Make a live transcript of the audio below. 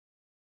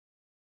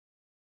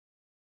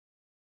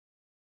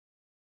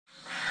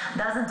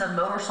Dozens of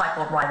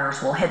motorcycle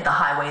riders will hit the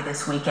highway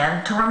this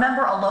weekend to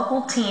remember a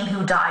local teen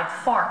who died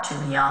far too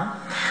young.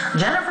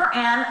 Jennifer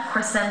Ann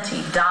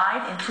Crescenti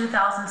died in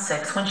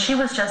 2006 when she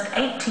was just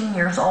 18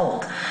 years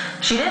old.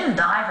 She didn't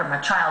die from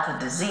a childhood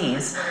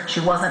disease. She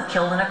wasn't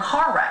killed in a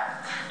car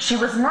wreck. She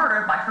was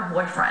murdered by her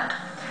boyfriend.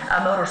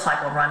 A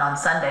motorcycle run on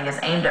Sunday is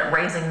aimed at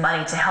raising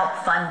money to help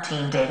fund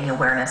teen dating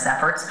awareness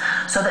efforts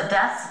so that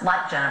deaths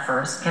like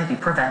Jennifer's can be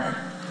prevented.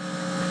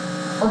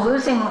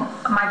 Losing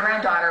my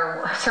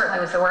granddaughter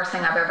certainly was the worst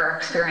thing I've ever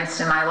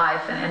experienced in my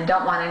life, and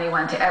don't want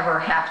anyone to ever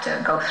have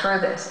to go through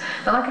this.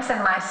 But like I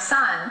said, my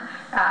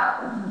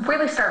son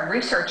really started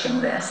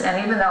researching this,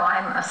 and even though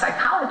I'm a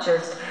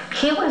psychologist,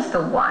 he was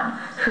the one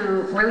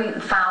who really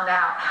found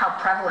out how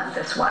prevalent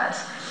this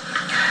was.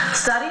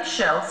 Studies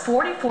show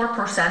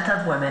 44%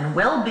 of women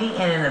will be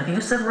in an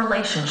abusive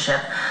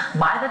relationship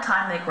by the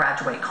time they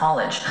graduate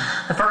college.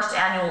 The first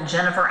annual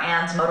Jennifer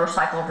Ann's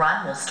Motorcycle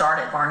Run will start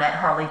at Barnett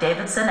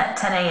Harley-Davidson at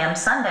 10 a.m.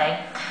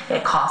 Sunday.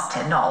 It costs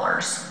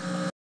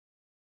 $10.